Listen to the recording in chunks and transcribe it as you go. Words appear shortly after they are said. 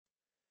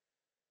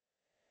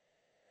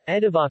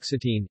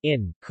Edivoxetine,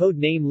 in, code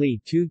name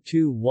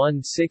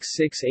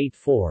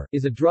Li-22166884,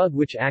 is a drug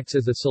which acts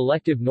as a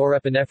selective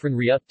norepinephrine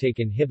reuptake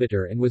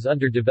inhibitor and was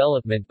under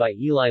development by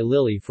Eli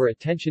Lilly for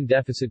attention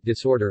deficit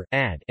disorder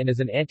 (AD) and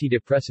as an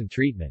antidepressant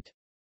treatment.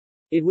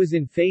 It was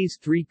in Phase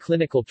 3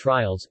 clinical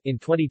trials, in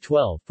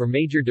 2012, for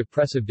major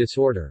depressive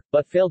disorder,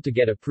 but failed to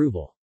get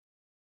approval.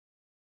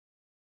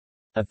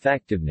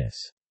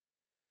 Effectiveness.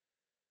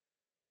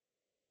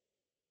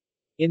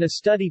 In a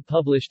study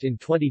published in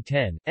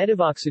 2010,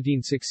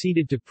 Edivoxetine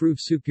succeeded to prove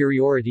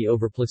superiority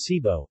over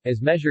placebo,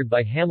 as measured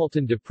by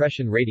Hamilton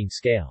Depression Rating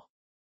Scale.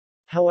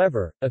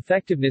 However,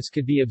 effectiveness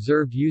could be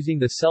observed using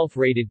the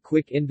self-rated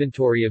Quick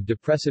Inventory of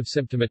Depressive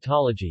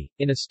Symptomatology.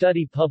 In a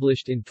study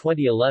published in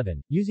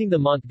 2011, using the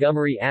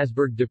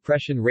Montgomery-Åsberg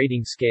Depression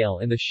Rating Scale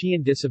and the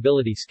Sheehan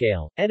Disability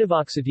Scale,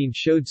 Edivoxetine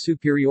showed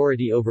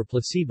superiority over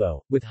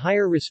placebo, with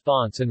higher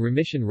response and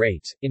remission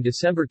rates. In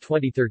December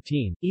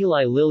 2013,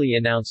 Eli Lilly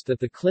announced that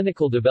the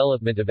clinical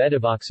development of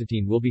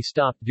Edivoxetine will be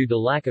stopped due to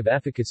lack of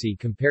efficacy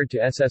compared to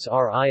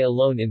SSRI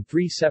alone in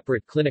 3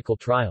 separate clinical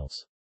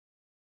trials.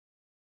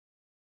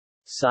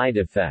 Side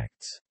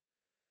effects.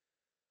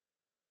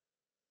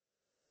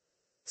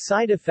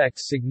 Side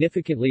effects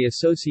significantly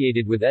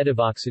associated with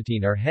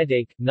Edivoxetine are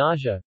headache,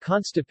 nausea,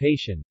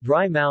 constipation,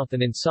 dry mouth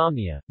and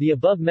insomnia. The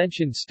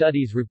above-mentioned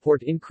studies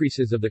report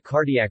increases of the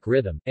cardiac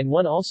rhythm, and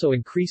one also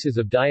increases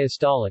of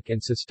diastolic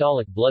and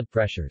systolic blood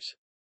pressures.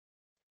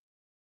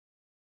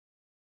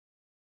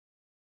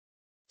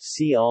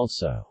 See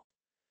also: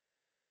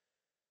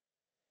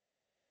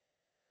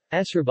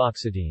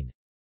 Esreboxetine.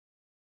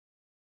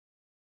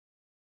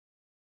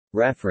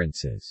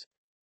 References